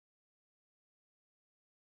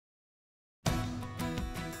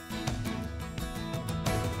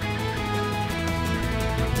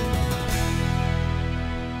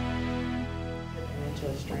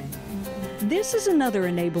This is another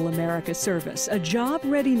Enable America service, a job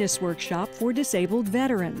readiness workshop for disabled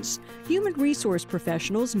veterans. Human resource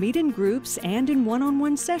professionals meet in groups and in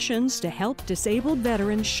one-on-one sessions to help disabled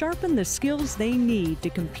veterans sharpen the skills they need to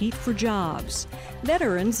compete for jobs.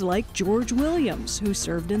 Veterans like George Williams, who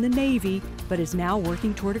served in the Navy but is now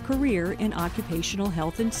working toward a career in occupational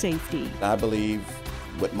health and safety. I believe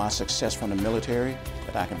with my success from the military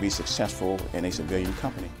that I can be successful in a civilian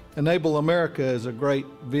company. Enable America is a great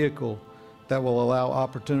vehicle that will allow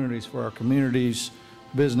opportunities for our communities,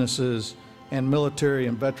 businesses, and military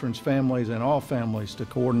and veterans families and all families to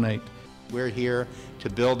coordinate. We're here to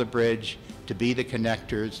build a bridge, to be the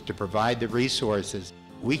connectors, to provide the resources.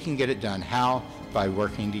 We can get it done. How? By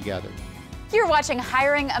working together. You're watching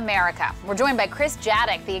Hiring America. We're joined by Chris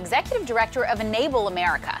Jadick, the Executive Director of Enable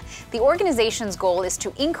America. The organization's goal is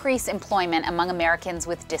to increase employment among Americans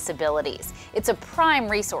with disabilities. It's a prime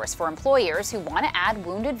resource for employers who want to add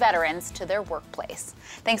wounded veterans to their workplace.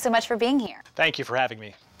 Thanks so much for being here. Thank you for having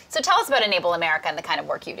me. So tell us about Enable America and the kind of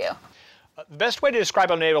work you do. The best way to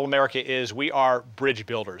describe Enable America is we are bridge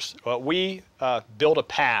builders. We build a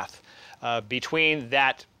path between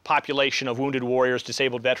that population of wounded warriors,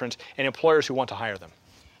 disabled veterans, and employers who want to hire them.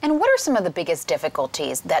 And what are some of the biggest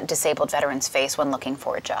difficulties that disabled veterans face when looking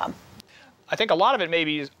for a job? I think a lot of it may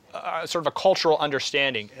be sort of a cultural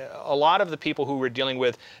understanding. A lot of the people who we're dealing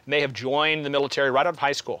with may have joined the military right out of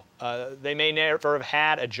high school. They may never have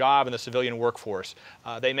had a job in the civilian workforce.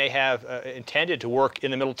 They may have intended to work in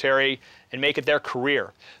the military and make it their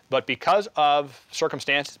career. But because of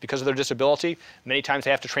circumstances, because of their disability, many times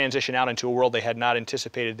they have to transition out into a world they had not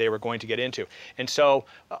anticipated they were going to get into. And so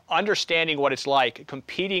understanding what it's like,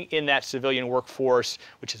 competing in that civilian workforce,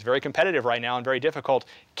 which is very competitive right now and very difficult,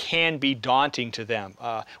 can be daunting to them.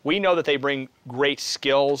 We know that they bring great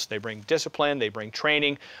skills, they bring discipline, they bring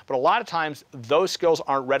training, but a lot of times those skills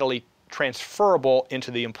aren't readily transferable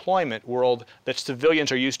into the employment world that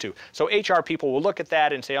civilians are used to. So HR people will look at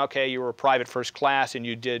that and say, okay, you were a private first class and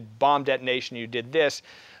you did bomb detonation, you did this,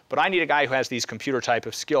 but I need a guy who has these computer type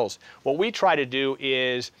of skills. What we try to do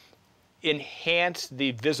is enhance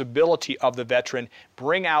the visibility of the veteran,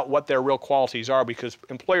 bring out what their real qualities are, because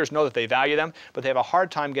employers know that they value them, but they have a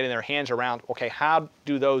hard time getting their hands around, okay, how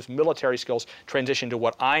do those military skills transition to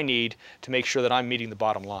what I need to make sure that I'm meeting the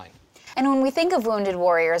bottom line? And when we think of wounded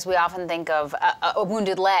warriors, we often think of a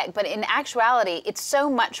wounded leg, but in actuality, it's so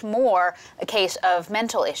much more a case of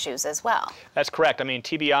mental issues as well. That's correct. I mean,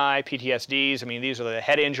 TBI, PTSDs, I mean, these are the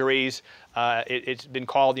head injuries. It's been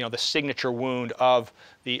called, the signature wound of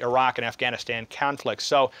the Iraq and Afghanistan conflicts.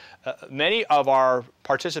 So many of our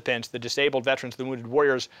participants, the disabled veterans, the wounded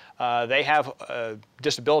warriors, they have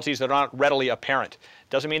disabilities that aren't readily apparent.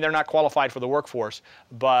 Doesn't mean they're not qualified for the workforce,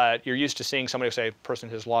 but you're used to seeing somebody say a person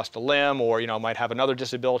has lost a limb or might have another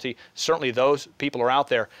disability. Certainly those people are out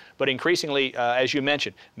there, but increasingly, as you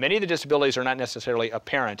mentioned, many of the disabilities are not necessarily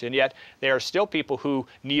apparent, and yet there are still people who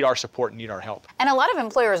need our support and need our help. And a lot of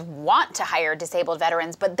employers want to hire disabled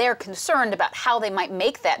veterans, but they're concerned about how they might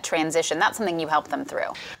make that transition. That's something you help them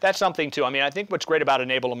through. That's something too. I mean, I think what's great about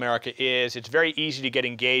Enable America is it's very easy to get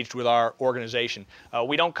engaged with our organization.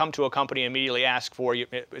 We don't come to a company and immediately ask for you.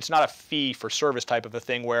 It's not a fee for service type of a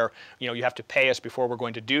thing where you have to pay us before we're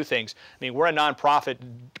going to do things. I mean, we're a nonprofit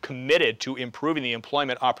committed to improving the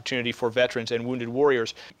employment opportunity for veterans and wounded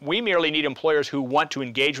warriors. We merely need employers who want to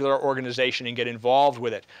engage with our organization and get involved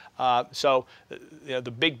with it. So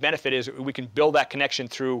the big benefit is we can build that connection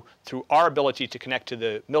through our ability to connect to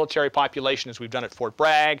the military population, as we've done at Fort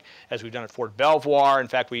Bragg, as we've done at Fort Belvoir. In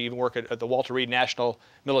fact, we even work at the Walter Reed National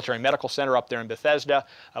Military Medical Center up there in Bethesda.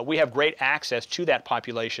 We have great access to that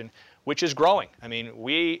population, which is growing. I mean,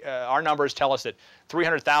 our numbers tell us that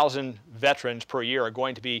 300,000 veterans per year are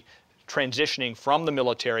going to be transitioning from the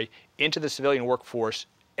military into the civilian workforce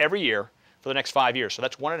every year for the next 5 years. So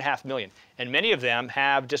that's 1.5 million. And many of them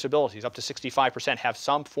have disabilities. Up to 65% have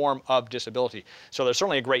some form of disability. So there's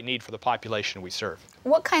certainly a great need for the population we serve.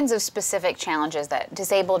 What kinds of specific challenges that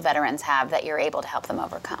disabled veterans have that you're able to help them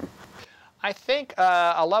overcome? I think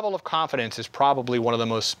a level of confidence is probably one of the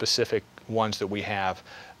most specific ones that we have.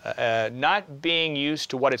 Not being used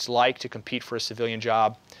to what it's like to compete for a civilian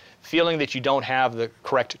job, feeling that you don't have the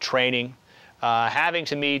correct training, having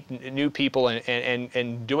to meet new people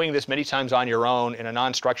and doing this many times on your own in a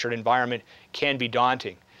non-structured environment can be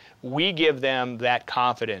daunting. We give them that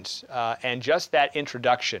confidence and just that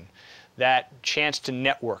introduction, that chance to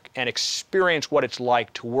network and experience what it's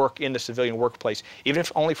like to work in the civilian workplace, even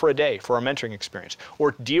if only for a day, for a mentoring experience,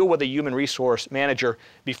 or deal with a human resource manager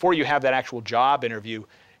before you have that actual job interview,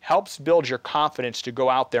 helps build your confidence to go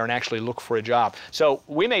out there and actually look for a job. So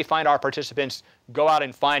we may find our participants go out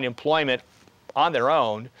and find employment on their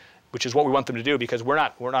own, which is what we want them to do, because we're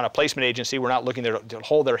not a placement agency. We're not looking to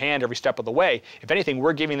hold their hand every step of the way. If anything,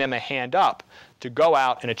 we're giving them a hand up to go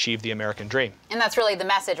out and achieve the American dream. And that's really the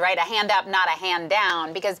message, right? A hand up, not a hand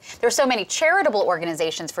down, because there's so many charitable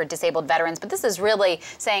organizations for disabled veterans, but this is really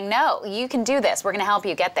saying, no, you can do this. We're going to help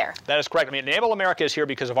you get there. That is correct. I mean, Enable America is here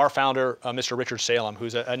because of our founder, Mr. Richard Salem,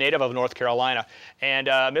 who's a native of North Carolina. And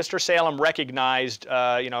Mr. Salem recognized,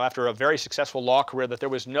 after a very successful law career, that there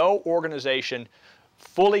was no organization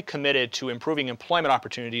fully committed to improving employment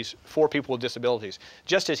opportunities for people with disabilities.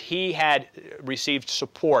 Just as he had received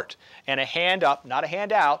support and a hand up, not a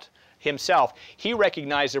hand out, himself, he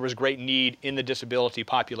recognized there was great need in the disability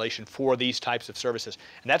population for these types of services.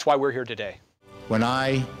 And that's why we're here today. When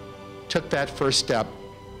I took that first step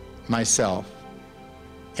myself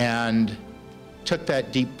and took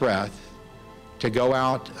that deep breath to go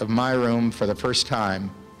out of my room for the first time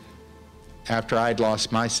after I'd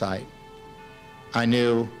lost my sight, I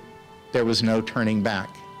knew there was no turning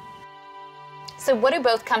back. So what do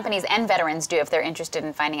both companies and veterans do if they're interested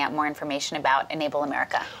in finding out more information about Enable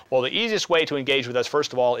America? Well, the easiest way to engage with us,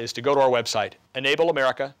 first of all, is to go to our website,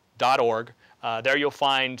 enableamerica.org. There you'll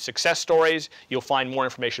find success stories, you'll find more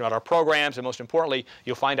information about our programs, and most importantly,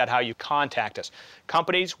 you'll find out how you contact us.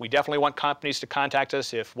 Companies, we definitely want companies to contact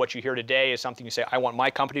us. If what you hear today is something you say, I want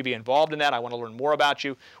my company to be involved in that, I want to learn more about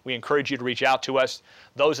you, we encourage you to reach out to us.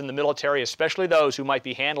 Those in the military, especially those who might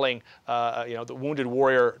be handling the Wounded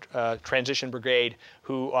Warrior Transition Brigade,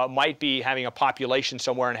 who might be having a population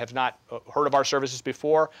somewhere and have not heard of our services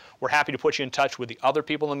before, we're happy to put you in touch with the other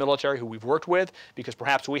people in the military who we've worked with, because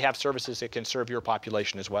perhaps we have services that can serve your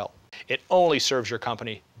population as well. It only serves your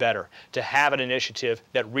company better to have an initiative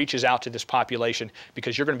that reaches out to this population,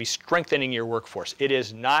 because you're going to be strengthening your workforce. It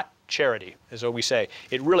is not charity, as we say.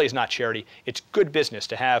 It really is not charity. It's good business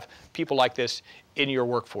to have people like this in your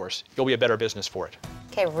workforce. You'll be a better business for it.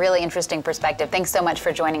 Okay, really interesting perspective. Thanks so much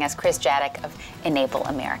for joining us, Chris Jadick of Enable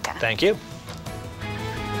America. Thank you.